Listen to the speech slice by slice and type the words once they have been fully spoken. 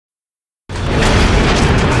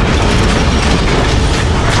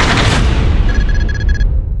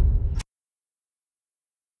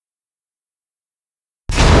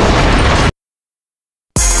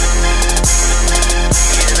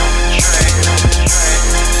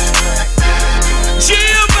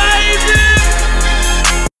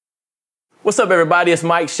What's up, everybody? It's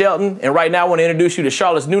Mike Shelton, and right now I want to introduce you to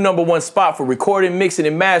Charlotte's new #1 spot for recording, mixing,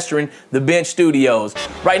 and mastering, the Bench Studios.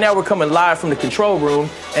 Right now we're coming live from the control room,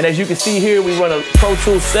 and as you can see here, we run a Pro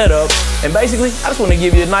Tools setup, and basically, I just want to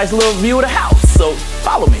give you a nice little view of the house, so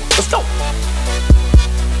follow me. Let's go.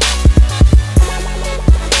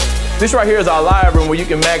 This right here is our live room where you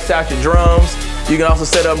can max out your drums. You can also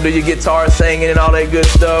set up and do your guitar singing and all that good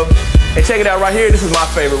stuff. And check it out right here, this is my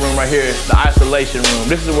favorite room right here, the isolation room.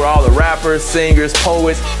 This is where all the rappers, singers,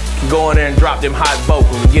 poets can go in there and drop them hot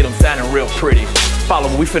vocals and get them sounding real pretty. Follow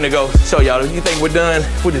me, we finna go show y'all. If you think we're done,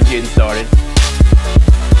 we're just getting started.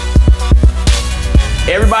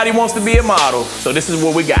 Everybody wants to be a model, so this is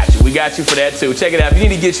what we got you. We got you for that too. Check it out, if you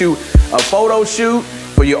need to get you a photo shoot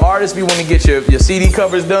for your artist, if you wanna get your CD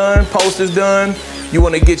covers done, posters done, you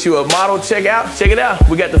wanna get you a model, check it out.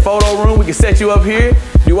 We got the photo room, we can set you up here,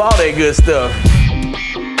 do all that good stuff.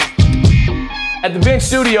 At the Bench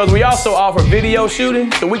Studios, we also offer video shooting,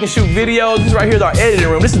 so we can shoot videos. This right here is our editing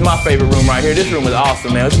room. This is my favorite room right here. This room is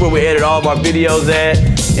awesome, man. This is where we edit all of our videos at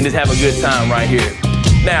and just have a good time right here.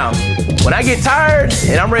 Now, when I get tired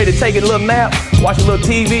and I'm ready to take a little nap, watch a little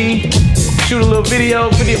TV, shoot a little video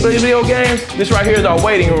games, this right here is our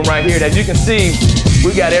waiting room right here. As you can see,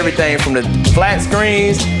 we got everything from the flat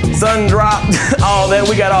screens, sun drop, all that.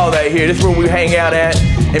 We got all that here. This is where we hang out at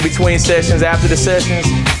in between sessions, after the sessions.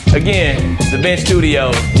 Again, the Bench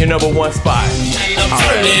Studio, your #1 spot.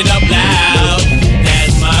 Turn it up loud,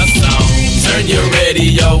 that's my song. Turn your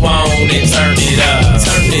radio on and turn it up,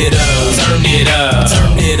 turn it up, turn it up,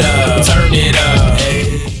 turn it up.